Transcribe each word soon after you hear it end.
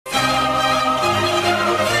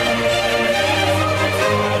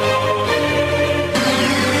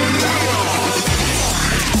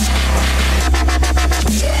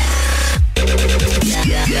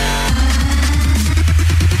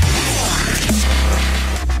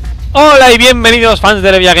Hola y bienvenidos fans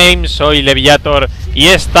de LevillaGames, soy Levillator y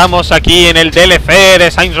estamos aquí en el DLC de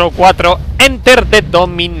Saints Row 4 Enter the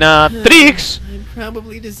Dominatrix.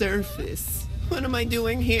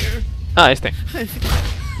 Ah, este.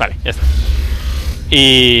 Vale, ya está.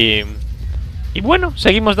 Y bueno,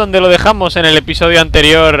 seguimos donde lo dejamos en el episodio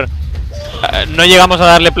anterior. No llegamos a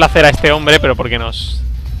darle placer a este hombre, pero porque no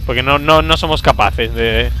somos capaces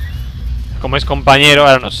de... Como es compañero,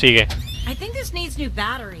 ahora nos sigue.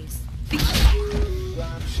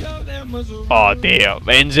 Oh, tío,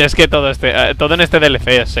 es que todo en este DLC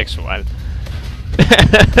es sexual.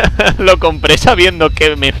 Lo compré sabiendo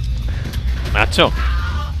que me... Macho,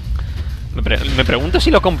 me pregunto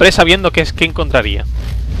si lo compré sabiendo que encontraría.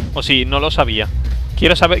 O si no lo sabía.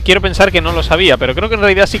 Quiero pensar que no lo sabía, pero creo que en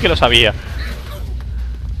realidad sí que lo sabía.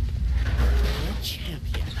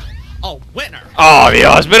 Oh,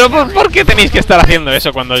 Dios, pero ¿por qué tenéis que estar haciendo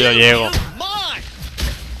eso cuando yo llego?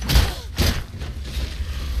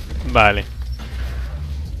 Vale.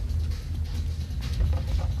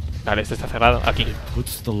 Vale, este está cerrado. Aquí.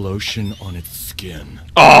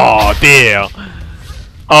 Oh, tío.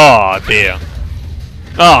 Oh, tío.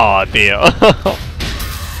 Oh, tío.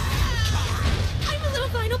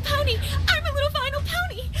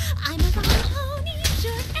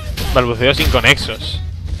 Balbuceos inconexos.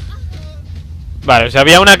 Vale, o sea,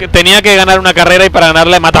 tenía que ganar una carrera y para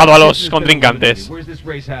ganarla he matado a los contrincantes.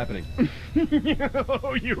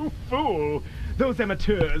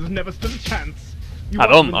 A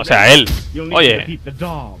Dom, o sea, él. Oye.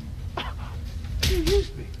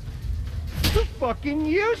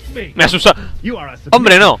 Me has usado.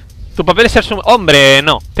 Hombre, no. Tu papel es ser su... Hombre,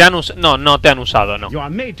 no. No te han usado, no.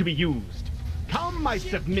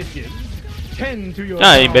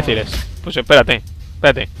 Ah, imbéciles. Pues espérate.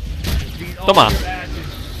 Toma.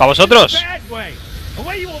 ¿Para vosotros?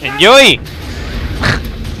 Enjoy.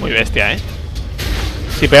 Muy bestia,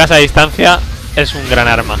 Si pegas a distancia es un gran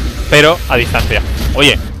arma, pero a distancia.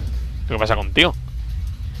 Oye, ¿qué pasa contigo?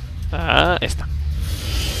 Ah, esta.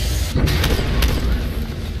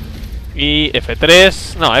 Y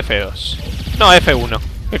F3. No, F2. No, F1.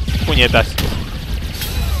 ¿Qué puñetas?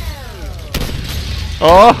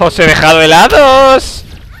 ¡Oh! ¡Os he dejado helados!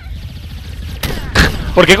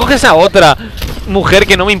 ¿Por qué coges a otra mujer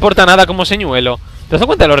que no me importa nada como señuelo? ¿Te has dado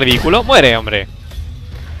cuenta de lo ridículo? Muere, hombre.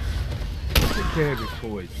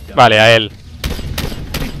 Vale, a él.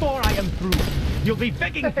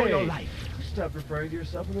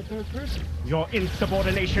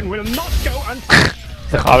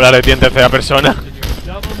 Deja hablar de ti en tercera persona.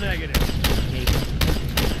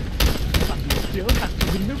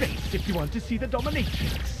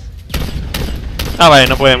 Ah, vale,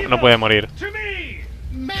 no puede morir.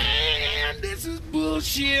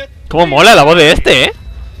 Cómo mola la voz de este,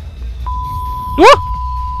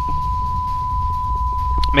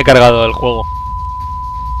 Me he cargado el juego.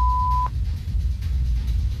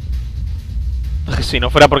 Si no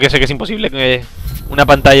fuera porque sé que es imposible que una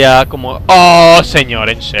pantalla como... ¡Oh, señor!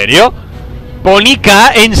 ¿En serio?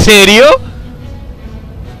 ¿Ponica? ¿En serio?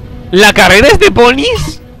 ¿La carrera es de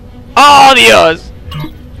ponis? ¡Oh, Dios!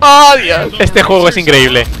 ¡Oh, Dios! Este juego es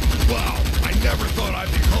increíble.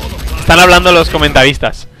 Están hablando los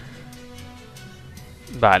comentaristas.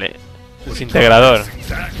 Vale. Desintegrador.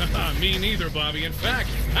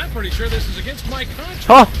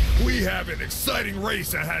 ¡Oh!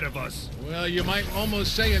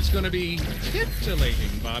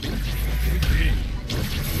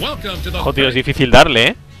 Oh, tío, es difícil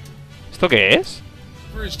darle, ¿Esto qué es?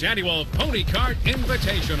 ¿Qué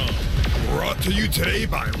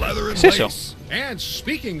es eso?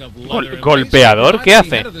 ¿Golpeador? ¿Qué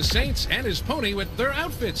hace?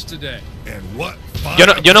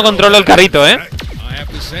 Yo no controlo el carrito,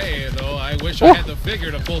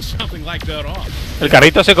 El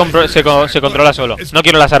carrito se controla solo. No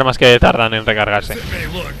quiero las armas que tardan en recargarse.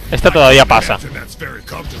 Esta todavía pasa.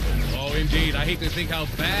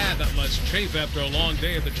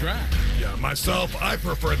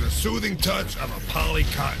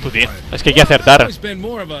 Tío, es que hay que acertar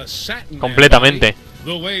completamente.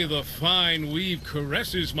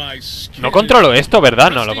 No controlo esto,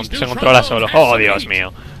 ¿verdad? No, se controla solo. Oh, Dios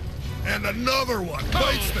mío.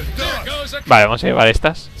 Vale, vamos a llevar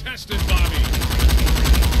estas.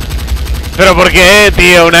 ¿Pero por qué,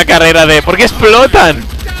 tío? Una carrera de... ¿Por qué explotan?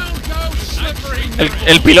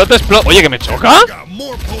 El piloto explota... Oye, ¿que me choca?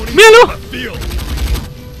 ¡Míralo!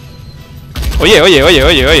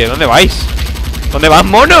 Oye, ¿dónde vais? ¿Dónde vas,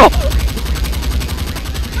 mono?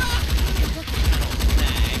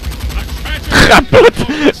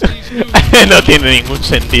 No tiene ningún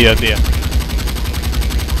sentido, tío.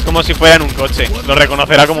 como si fuera en un coche. Lo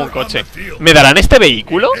reconocerá como un coche. ¿Me darán este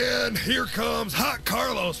vehículo?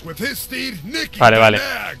 Vale, vale.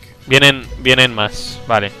 Vienen más.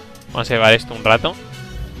 Vale. Vamos a llevar esto un rato.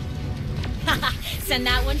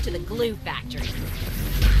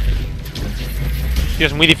 Tío,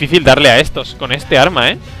 es muy difícil darle a estos con este arma,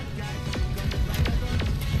 ¿eh?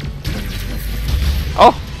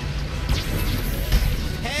 ¡Oh!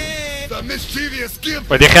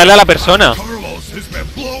 Pues déjale a la persona.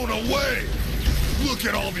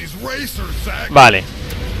 Vale.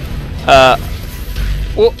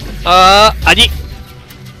 Allí.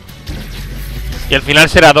 Y al final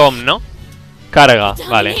será Dom, ¿no? Carga,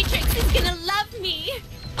 vale.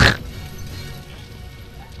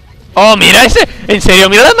 Oh, mira ese. En serio,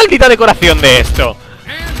 mira la maldita decoración de esto.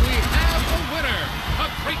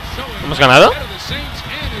 ¿Hemos ganado?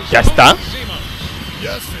 Ya está.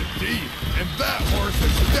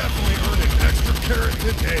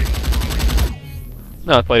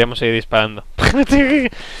 No, podríamos seguir disparando.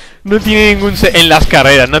 No tiene ningún en las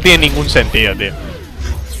carreras, no tiene ningún sentido, tío.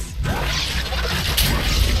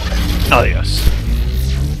 Oh, Dios.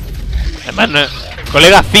 Además, no,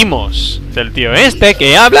 colega Cimos, del tío este,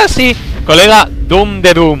 que habla así. Colega Doom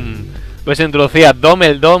de Doom. Pues introducía Dom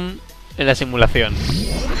el Dom en la simulación.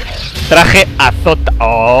 Traje azota.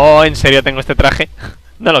 Oh, ¿en serio tengo este traje?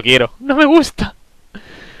 No lo quiero, no me gusta.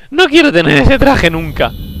 No quiero tener ese traje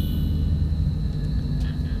nunca.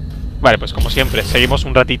 Vale, pues como siempre, seguimos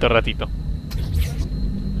un ratito.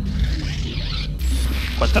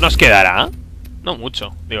 ¿Cuánto nos quedará? No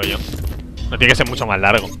mucho, digo yo. No tiene que ser mucho más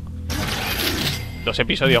largo. 2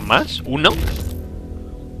 episodios más, 1.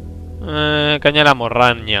 Caña la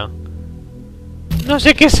morraña. No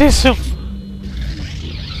sé qué es eso.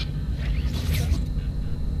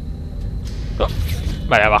 Oh,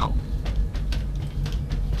 vale, abajo.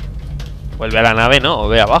 Vuelve a la nave, ¿no? O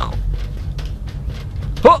ve abajo.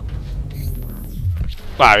 ¡Oh!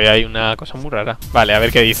 Vale, hay una cosa muy rara. Vale, a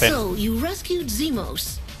ver qué dice. So, you rescued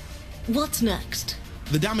Zemos. What's next?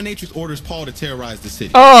 The Dominatrix orders Paul to terrorize the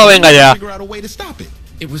city. Oh, venga ya. Figure out a way to stop it.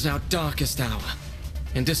 It was our darkest hour,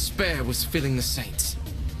 and despair was filling the saints.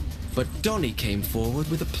 But Donnie came forward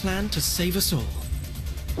with a plan to save us all.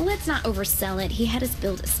 Let's not oversell it. He had us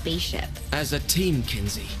build a spaceship. As a team,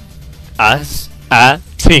 Kinsey. As a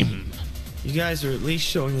team. You guys are at least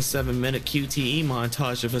showing the 7-minute QTE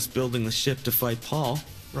montage of us building the ship to fight Paul,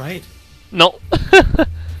 right? No.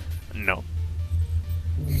 No.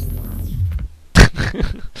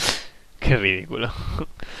 Qué ridículo.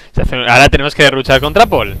 Ahora tenemos que luchar contra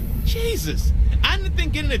Paul. Jesus, I didn't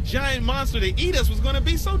think getting a giant monster to eat us was going to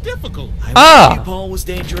be so difficult. Ah, Paul was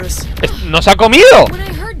dangerous. nos ha comido. When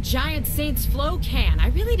I heard giant saints flow can, I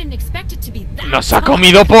really didn't expect it to be that. Nos ha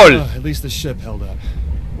comido Paul. At least the ship held up.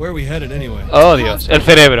 Where are we headed anyway? Oh, Dios, el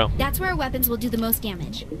cerebro. That's where our weapons will do the most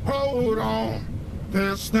damage. Hold on,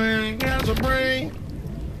 this thing has a brain.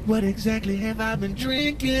 What exactly have I been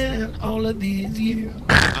drinking all of these years?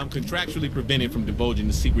 I'm contractually prevented from divulging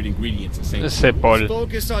the secret ingredients in Saint. Ese Paul.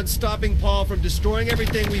 Focus on stopping Paul from destroying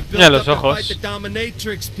everything we've built Mira up los to ojos. fight the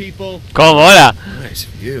Dominatrix people. ¿Cómo mola? Nice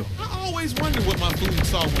view. I always wonder what my food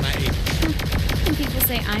saw when I ate. And people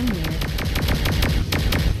say I'm weird.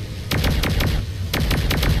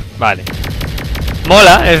 Vale.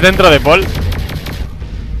 Mola, es dentro de Paul.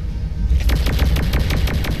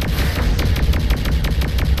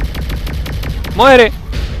 ¡Muere!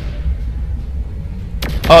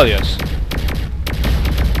 ¡Oh, Dios!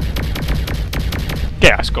 ¡Qué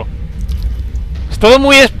asco! Es todo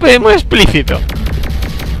muy explícito.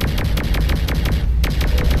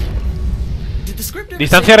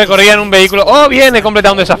 Distancia recorrida en un vehículo. ¡Oh, bien! He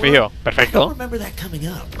completado un desafío. Perfecto.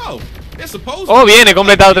 ¡Oh, bien! He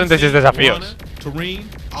completado 36 desafíos. Taurine,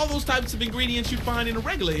 all those types of ingredients you'd find in a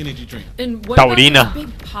regular energy drink. And what Taurina. about those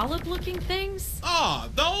big polyp-looking things?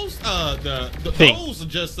 Those Thing. those are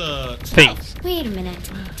just Things. Wait a minute.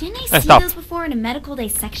 Didn't I see Stop. those before in a medical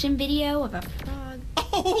dissection video of a frog?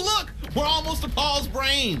 Oh, look, we're almost to Paul's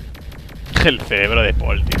brain. El cerebro de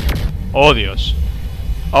Paul, tío. ¡Oh, Dios!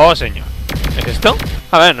 ¡Oh, señor! ¿Es esto?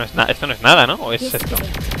 A ver, no es esto no es nada, ¿no? ¿O es This esto? is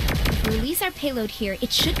it. If we release our payload here,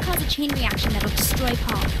 it should cause a chain reaction that'll destroy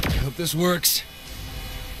Paul. I hope this works.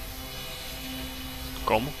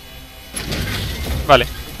 ¿Cómo? Vale,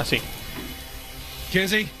 así.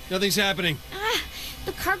 Kinsey, nothing's happening.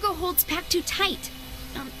 The cargo holds packed too tight.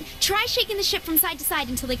 Try shaking the ship from side to side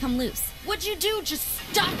until they come loose. What'd you do? Just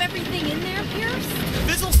stuff everything in there, Pierce?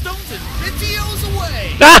 Fizzle stones and videos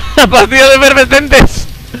away. ¡Ah! ¡Partido de efervescentes!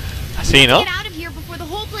 Así, ¿no? Get out of here before the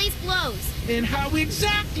whole place blows. And how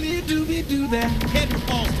exactly do we do that? Head for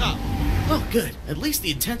Paul's top. Oh, good. At least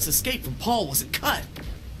the intense escape from Paul wasn't cut.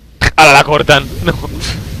 la cortan. No.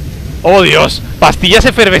 Oh, Dios. ¿Pastillas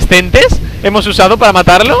efervescentes hemos usado para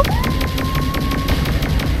matarlo?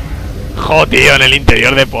 Jo, tío, en el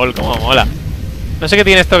interior de Paul. Cómo mola. No sé qué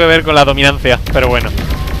tiene esto que ver con la dominancia, pero bueno.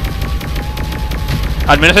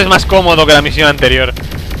 Al menos es más cómodo que la misión anterior.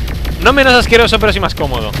 No menos asqueroso, pero sí más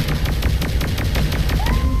cómodo.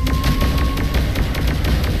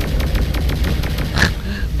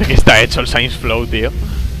 ¿De qué está hecho el Science Flow, tío?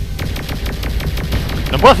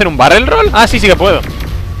 ¿No puedo hacer un barrel roll? Ah, sí, sí que puedo.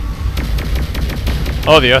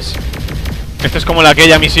 Oh, Dios. Esto es como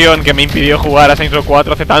aquella misión que me impidió jugar a Saints Row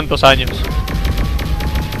 4 hace tantos años.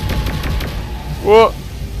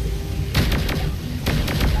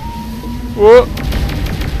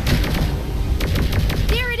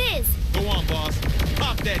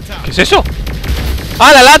 ¿Qué es eso?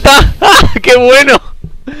 ¡Ah, la lata! ¡Ah, qué bueno!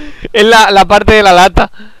 Es la parte de la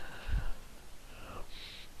lata.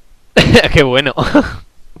 ¡Qué bueno!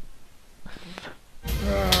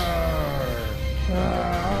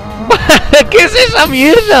 ¿Qué es esa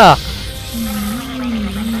mierda?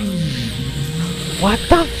 What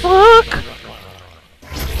the fuck?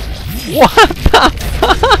 What the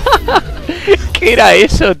fuck? ¿Qué era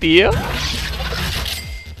eso, tío?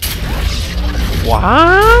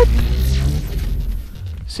 What?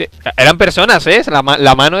 Sí, eran personas, ¿eh?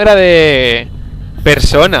 La mano era de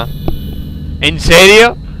persona. ¿En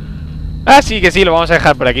serio? Ah, sí, que sí, lo vamos a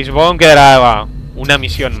dejar por aquí. Supongo que quedará una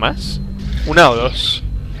misión más. Una o dos.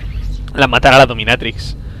 La matará la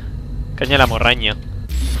Dominatrix. Caña la morraña.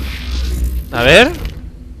 A ver.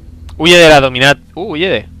 Huye de la Dominatrix. Huye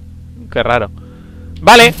de... Qué raro.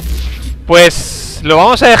 Vale. Pues lo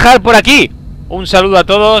vamos a dejar por aquí. Un saludo a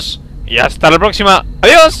todos y hasta la próxima.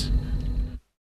 ¡Adiós!